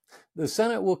The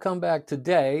Senate will come back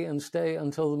today and stay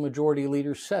until the majority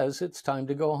leader says it's time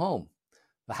to go home.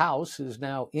 The House is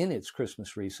now in its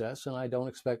Christmas recess, and I don't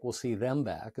expect we'll see them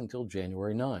back until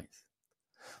January 9th.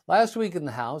 Last week in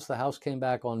the House came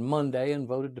back on Monday and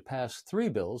voted to pass 3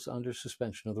 bills under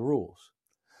suspension of the rules.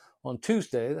 On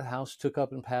Tuesday, the House took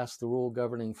up and passed the rule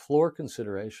governing floor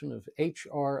consideration of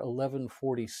H.R.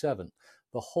 1147,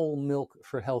 the Whole Milk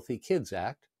for Healthy Kids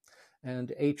Act,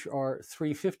 and H.R.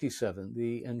 357,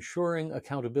 the Ensuring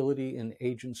Accountability in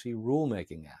Agency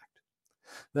Rulemaking Act.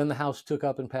 Then the House took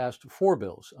up and passed 4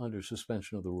 bills under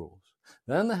suspension of the rules.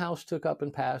 Then the House took up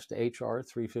and passed H.R.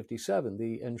 357,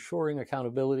 the Ensuring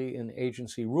Accountability in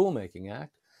Agency Rulemaking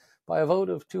Act, by a vote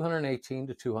of 218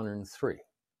 to 203.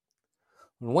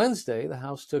 On Wednesday, the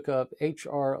House took up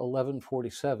H.R.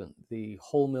 1147, the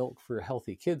Whole Milk for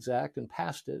Healthy Kids Act, and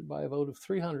passed it by a vote of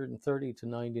 330 to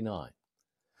 99.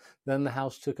 Then the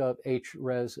House took up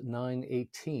H.Res.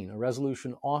 918, a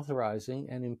resolution authorizing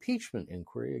an impeachment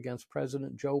inquiry against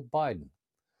President Joe Biden.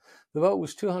 The vote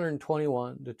was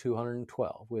 221 to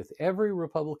 212, with every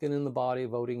Republican in the body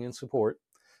voting in support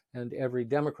and every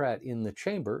Democrat in the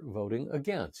chamber voting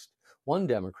against. One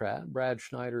Democrat, Brad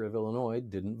Schneider of Illinois,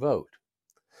 didn't vote.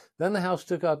 Then the House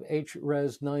took up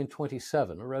H.Res.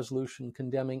 927, a resolution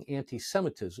condemning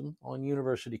anti-Semitism on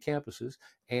university campuses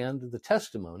and the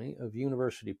testimony of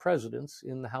university presidents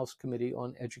in the House Committee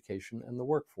on Education and the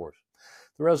Workforce.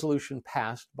 The resolution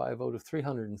passed by a vote of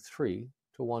 303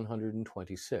 to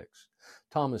 126.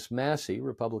 Thomas Massey,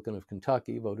 Republican of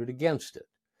Kentucky, voted against it,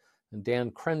 and Dan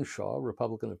Crenshaw,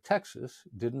 Republican of Texas,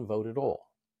 didn't vote at all.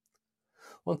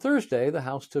 On Thursday, the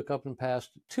House took up and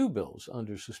passed 2 bills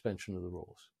under suspension of the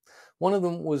rules. One of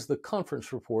them was the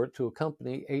conference report to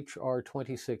accompany H.R.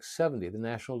 2670, the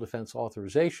National Defense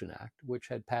Authorization Act, which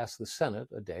had passed the Senate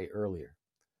a day earlier.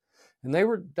 And they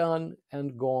were done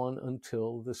and gone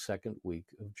until the second week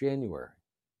of January.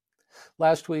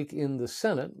 Last week in the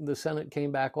Senate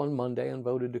came back on Monday and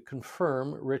voted to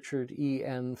confirm Richard E.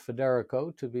 N.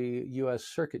 Federico to be U.S.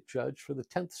 Circuit Judge for the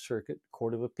 10th Circuit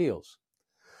Court of Appeals.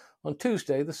 On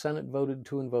Tuesday, the Senate voted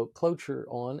to invoke cloture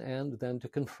on and then to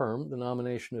confirm the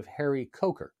nomination of Harry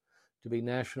Coker to be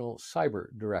National Cyber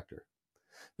Director.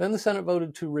 Then the Senate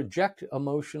voted to reject a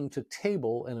motion to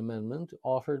table an amendment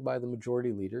offered by the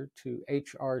Majority Leader to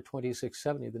H.R.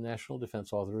 2670, the National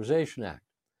Defense Authorization Act.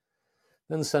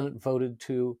 Then the Senate voted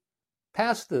to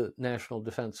pass the National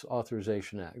Defense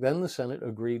Authorization Act. Then the Senate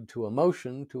agreed to a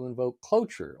motion to invoke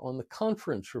cloture on the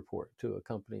conference report to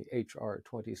accompany H.R.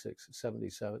 2670,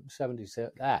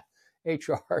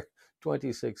 H.R.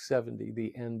 2670,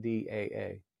 the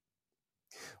NDAA.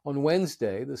 On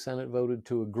Wednesday, the Senate voted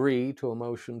to agree to a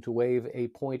motion to waive a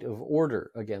point of order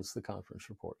against the conference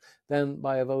report. Then,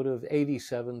 by a vote of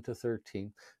 87 to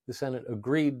 13, the Senate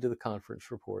agreed to the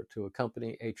conference report to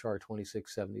accompany H.R.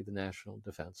 2670, the National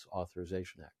Defense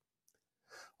Authorization Act.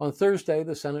 On Thursday,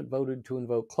 the Senate voted to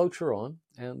invoke cloture on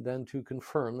and then to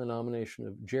confirm the nomination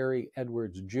of Jerry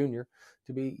Edwards, Jr.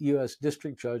 to be U.S.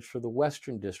 District Judge for the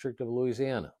Western District of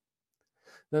Louisiana.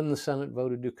 Then the Senate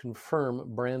voted to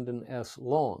confirm Brandon S.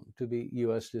 Long to be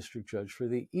U.S. District Judge for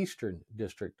the Eastern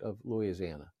District of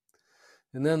Louisiana.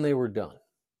 And then they were done.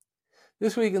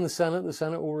 This week in the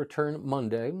Senate will return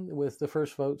Monday with the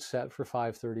first vote set for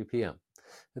 5:30 p.m.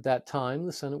 At that time,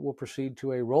 the Senate will proceed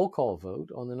to a roll call vote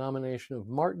on the nomination of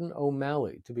Martin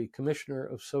O'Malley to be Commissioner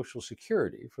of Social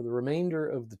Security for the remainder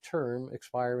of the term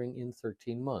expiring in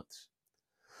 13 months.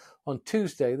 On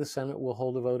Tuesday, the Senate will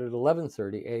hold a vote at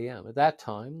 11:30 a.m. At that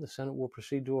time, the Senate will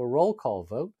proceed to a roll call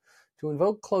vote to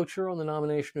invoke cloture on the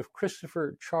nomination of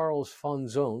Christopher Charles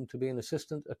Fonzone to be an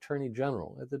Assistant Attorney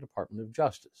General at the Department of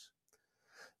Justice.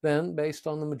 Then, based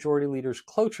on the Majority Leader's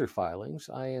cloture filings,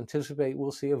 I anticipate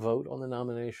we'll see a vote on the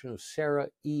nomination of Sarah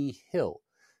E. Hill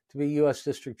to be U.S.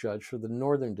 District Judge for the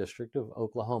Northern District of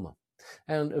Oklahoma.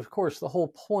 And, of course, the whole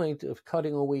point of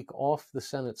cutting a week off the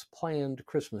Senate's planned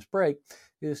Christmas break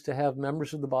is to have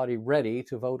members of the body ready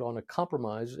to vote on a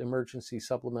compromise emergency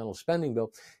supplemental spending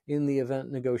bill in the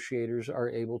event negotiators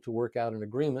are able to work out an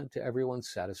agreement to everyone's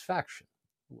satisfaction.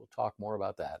 We'll talk more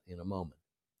about that in a moment.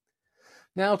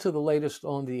 Now to the latest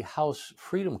on the House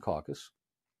Freedom Caucus.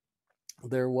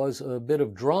 There was a bit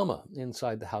of drama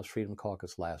inside the House Freedom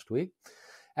Caucus last week.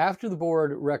 After the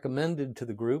board recommended to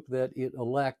the group that it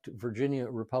elect Virginia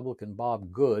Republican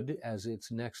Bob Good as its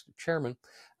next chairman,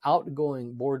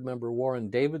 outgoing board member Warren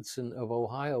Davidson of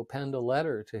Ohio penned a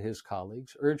letter to his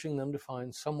colleagues urging them to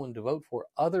find someone to vote for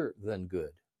other than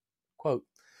Good. Quote,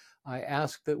 "I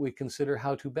ask that we consider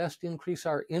how to best increase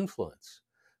our influence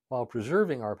while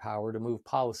preserving our power to move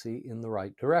policy in the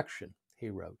right direction," he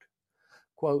wrote.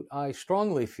 quote, I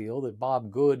strongly feel that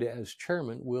Bob Good as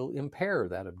chairman will impair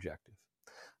that objective.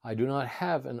 I do not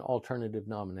have an alternative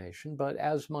nomination, but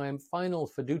as my final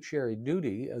fiduciary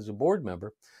duty as a board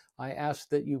member, I ask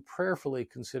that you prayerfully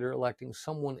consider electing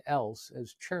someone else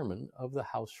as chairman of the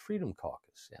House Freedom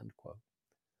Caucus, end quote.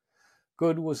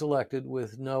 Good was elected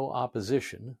with no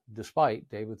opposition, despite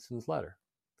Davidson's letter.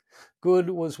 Good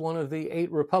was one of the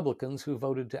 8 Republicans who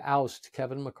voted to oust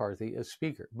Kevin McCarthy as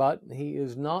Speaker, but he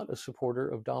is not a supporter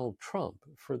of Donald Trump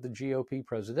for the GOP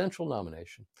presidential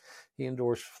nomination. He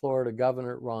endorsed Florida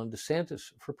Governor Ron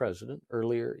DeSantis for president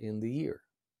earlier in the year.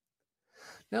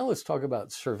 Now let's talk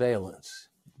about surveillance.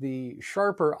 The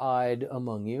sharper-eyed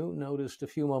among you noticed a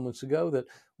few moments ago that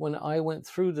when I went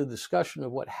through the discussion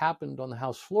of what happened on the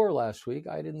House floor last week,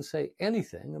 I didn't say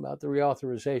anything about the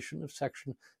reauthorization of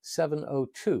Section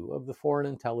 702 of the Foreign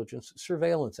Intelligence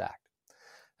Surveillance Act.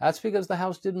 That's because the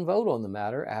House didn't vote on the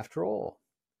matter after all.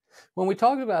 When we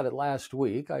talked about it last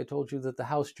week, I told you that the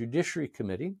House Judiciary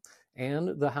Committee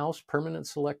and the House Permanent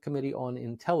Select Committee on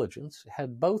Intelligence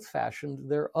had both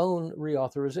fashioned their own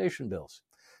reauthorization bills,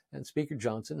 and Speaker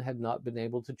Johnson had not been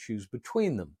able to choose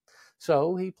between them.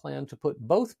 So he planned to put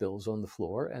both bills on the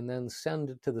floor and then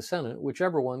send to the Senate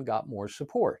whichever one got more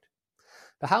support.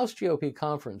 The House GOP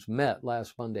conference met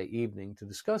last Monday evening to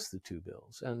discuss the 2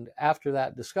 bills, and after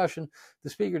that discussion, the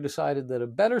Speaker decided that a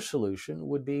better solution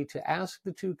would be to ask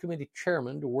the 2 committee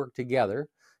chairmen to work together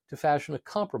to fashion a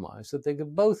compromise that they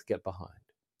could both get behind.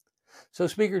 So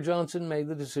Speaker Johnson made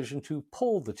the decision to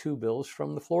pull the 2 bills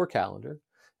from the floor calendar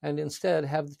and instead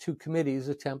have the 2 committees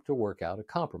attempt to work out a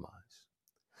compromise.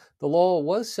 The law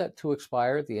was set to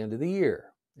expire at the end of the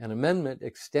year. An amendment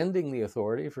extending the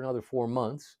authority for another 4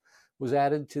 months was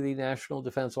added to the National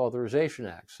Defense Authorization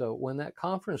Act. So when that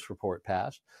conference report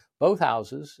passed, both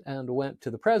houses, and went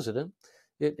to the president,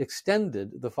 it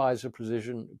extended the FISA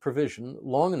provision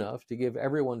long enough to give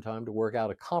everyone time to work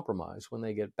out a compromise when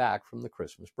they get back from the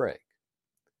Christmas break.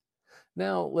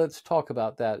 Now let's talk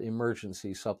about that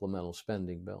emergency supplemental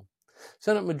spending bill.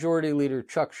 Senate Majority Leader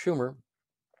Chuck Schumer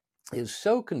is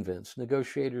so convinced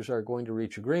negotiators are going to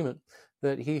reach agreement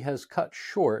that he has cut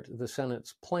short the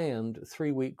Senate's planned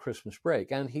 3-week Christmas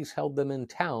break, and he's held them in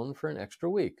town for an extra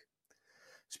week.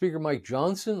 Speaker Mike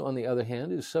Johnson, on the other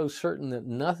hand, is so certain that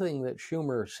nothing that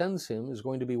Schumer sends him is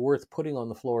going to be worth putting on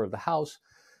the floor of the House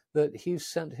that he's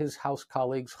sent his House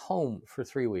colleagues home for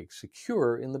 3 weeks,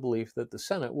 secure in the belief that the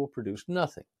Senate will produce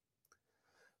nothing.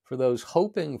 For those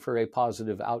hoping for a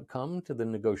positive outcome to the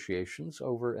negotiations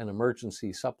over an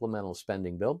emergency supplemental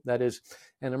spending bill, that is,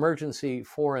 an emergency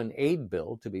foreign aid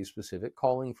bill to be specific,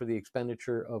 calling for the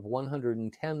expenditure of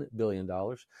 $110 billion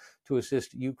to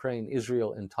assist Ukraine,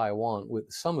 Israel, and Taiwan,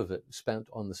 with some of it spent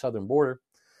on the southern border,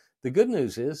 the good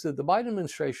news is that the Biden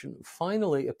administration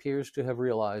finally appears to have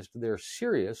realized they're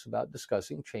serious about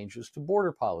discussing changes to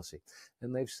border policy,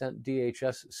 and they've sent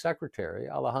DHS Secretary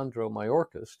Alejandro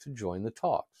Mayorkas to join the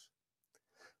talks.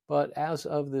 But as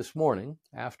of this morning,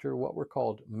 after what were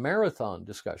called marathon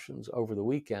discussions over the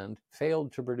weekend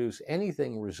failed to produce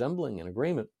anything resembling an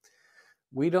agreement,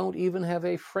 we don't even have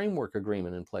a framework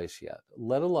agreement in place yet,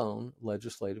 let alone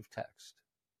legislative text.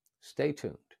 Stay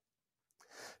tuned.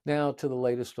 Now to the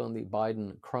latest on the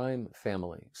Biden crime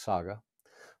family saga.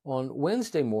 On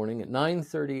Wednesday morning at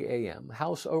 9:30 a.m.,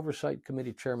 House Oversight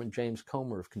Committee Chairman James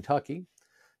Comer of Kentucky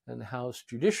and House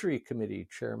Judiciary Committee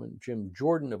Chairman Jim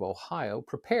Jordan of Ohio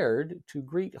prepared to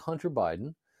greet Hunter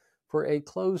Biden for a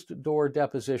closed-door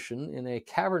deposition in a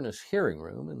cavernous hearing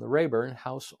room in the Rayburn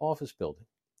House Office Building.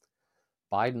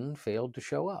 Biden failed to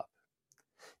show up.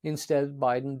 Instead,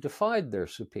 Biden defied their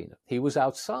subpoena. He was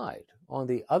outside, on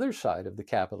the other side of the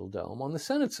Capitol dome, on the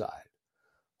Senate side,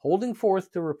 holding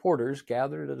forth to reporters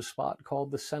gathered at a spot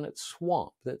called the Senate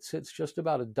Swamp that sits just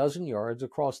about a dozen yards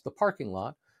across the parking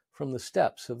lot from the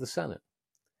steps of the Senate.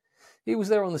 He was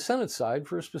there on the Senate side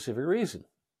for a specific reason.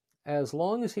 As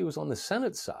long as he was on the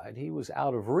Senate side, he was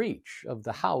out of reach of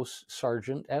the House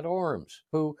Sergeant at Arms,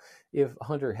 who, if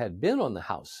Hunter had been on the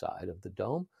House side of the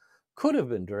dome, could have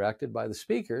been directed by the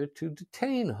Speaker to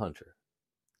detain Hunter.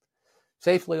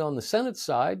 Safely on the Senate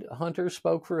side, Hunter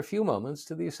spoke for a few moments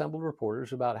to the assembled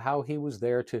reporters about how he was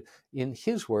there to, in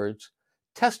his words,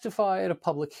 testify at a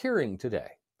public hearing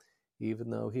today, even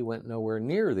though he went nowhere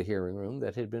near the hearing room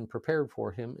that had been prepared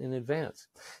for him in advance.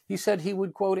 He said he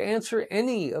would, quote, answer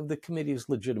any of the committee's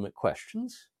legitimate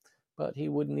questions, but he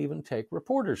wouldn't even take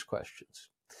reporters' questions.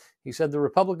 He said the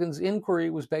Republicans'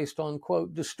 inquiry was based on,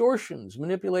 quote, distortions,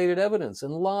 manipulated evidence,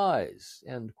 and lies,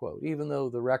 end quote, even though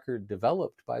the record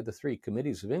developed by the 3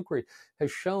 committees of inquiry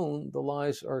has shown the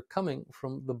lies are coming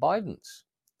from the Bidens.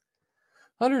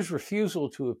 Hunter's refusal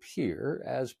to appear,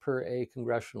 as per a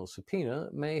congressional subpoena,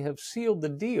 may have sealed the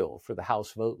deal for the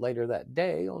House vote later that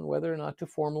day on whether or not to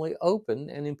formally open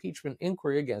an impeachment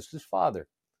inquiry against his father.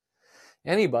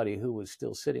 Anybody who was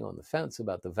still sitting on the fence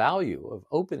about the value of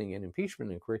opening an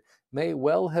impeachment inquiry may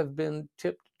well have been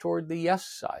tipped toward the yes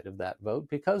side of that vote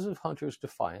because of Hunter's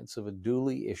defiance of a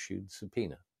duly issued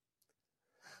subpoena.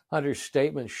 Hunter's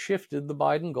statement shifted the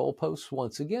Biden goalposts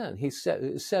once again. He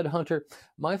said, Hunter,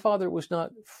 my father was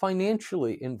not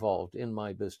financially involved in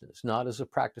my business, not as a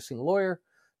practicing lawyer,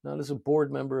 not as a board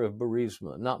member of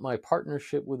Burisma, not my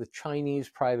partnership with a Chinese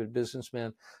private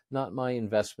businessman, not my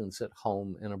investments at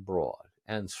home and abroad,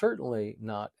 and certainly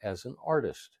not as an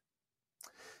artist.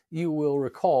 You will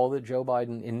recall that Joe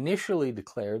Biden initially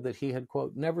declared that he had,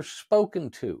 quote, never spoken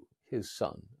to his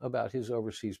son about his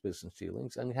overseas business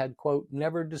dealings and had, quote,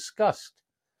 never discussed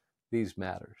these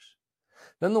matters.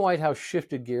 Then the White House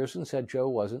shifted gears and said Joe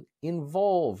wasn't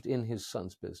involved in his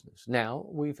son's business. Now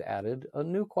we've added a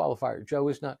new qualifier. Joe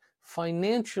is not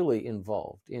financially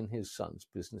involved in his son's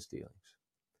business dealings.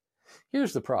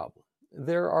 Here's the problem.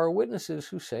 There are witnesses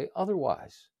who say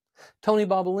otherwise. Tony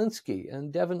Bobulinski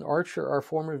and Devin Archer are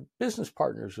former business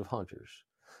partners of Hunter's.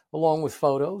 Along with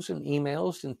photos and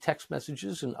emails and text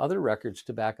messages and other records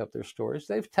to back up their stories,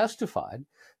 they've testified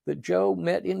that Joe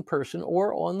met in person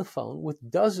or on the phone with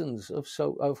dozens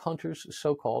of Hunter's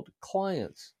so-called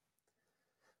clients.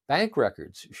 Bank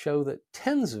records show that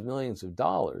tens of millions of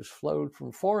dollars flowed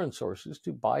from foreign sources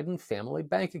to Biden family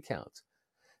bank accounts.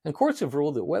 And courts have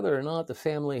ruled that whether or not the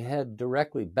family had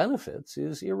directly benefits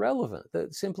is irrelevant,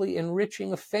 that simply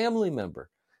enriching a family member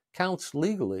counts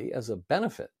legally as a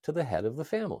benefit to the head of the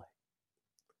family.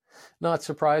 Not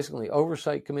surprisingly,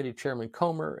 Oversight Committee Chairman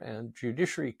Comer and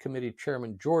Judiciary Committee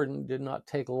Chairman Jordan did not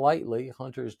take lightly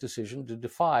Hunter's decision to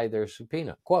defy their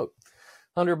subpoena. Quote,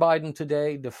 Hunter Biden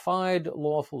today defied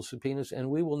lawful subpoenas, and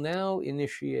we will now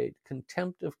initiate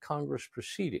contempt of Congress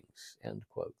proceedings, end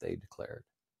quote, they declared.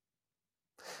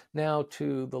 Now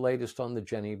to the latest on the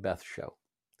Jenny Beth Show.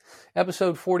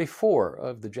 Episode 44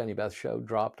 of The Jenny Beth Show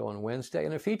dropped on Wednesday,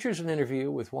 and it features an interview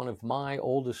with one of my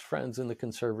oldest friends in the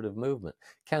conservative movement,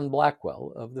 Ken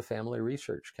Blackwell of the Family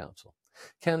Research Council.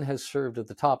 Ken has served at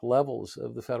the top levels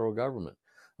of the federal government,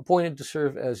 appointed to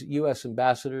serve as U.S.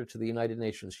 Ambassador to the United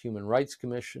Nations Human Rights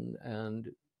Commission and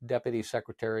Deputy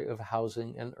Secretary of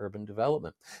Housing and Urban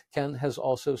Development. Ken has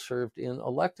also served in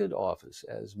elected office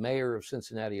as Mayor of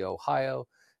Cincinnati, Ohio,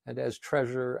 and as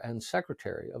Treasurer and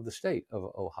Secretary of the State of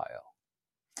Ohio.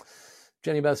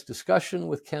 Jenny Beth's discussion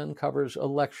with Ken covers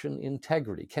election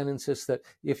integrity. Ken insists that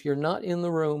if you're not in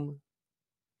the room,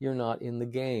 you're not in the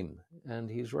game, and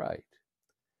he's right.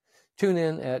 Tune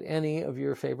in at any of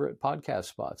your favorite podcast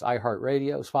spots,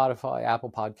 iHeartRadio, Spotify,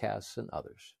 Apple Podcasts, and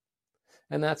others.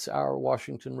 And that's our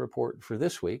Washington Report for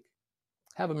this week.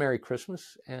 Have a Merry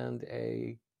Christmas and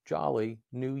a jolly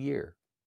New Year.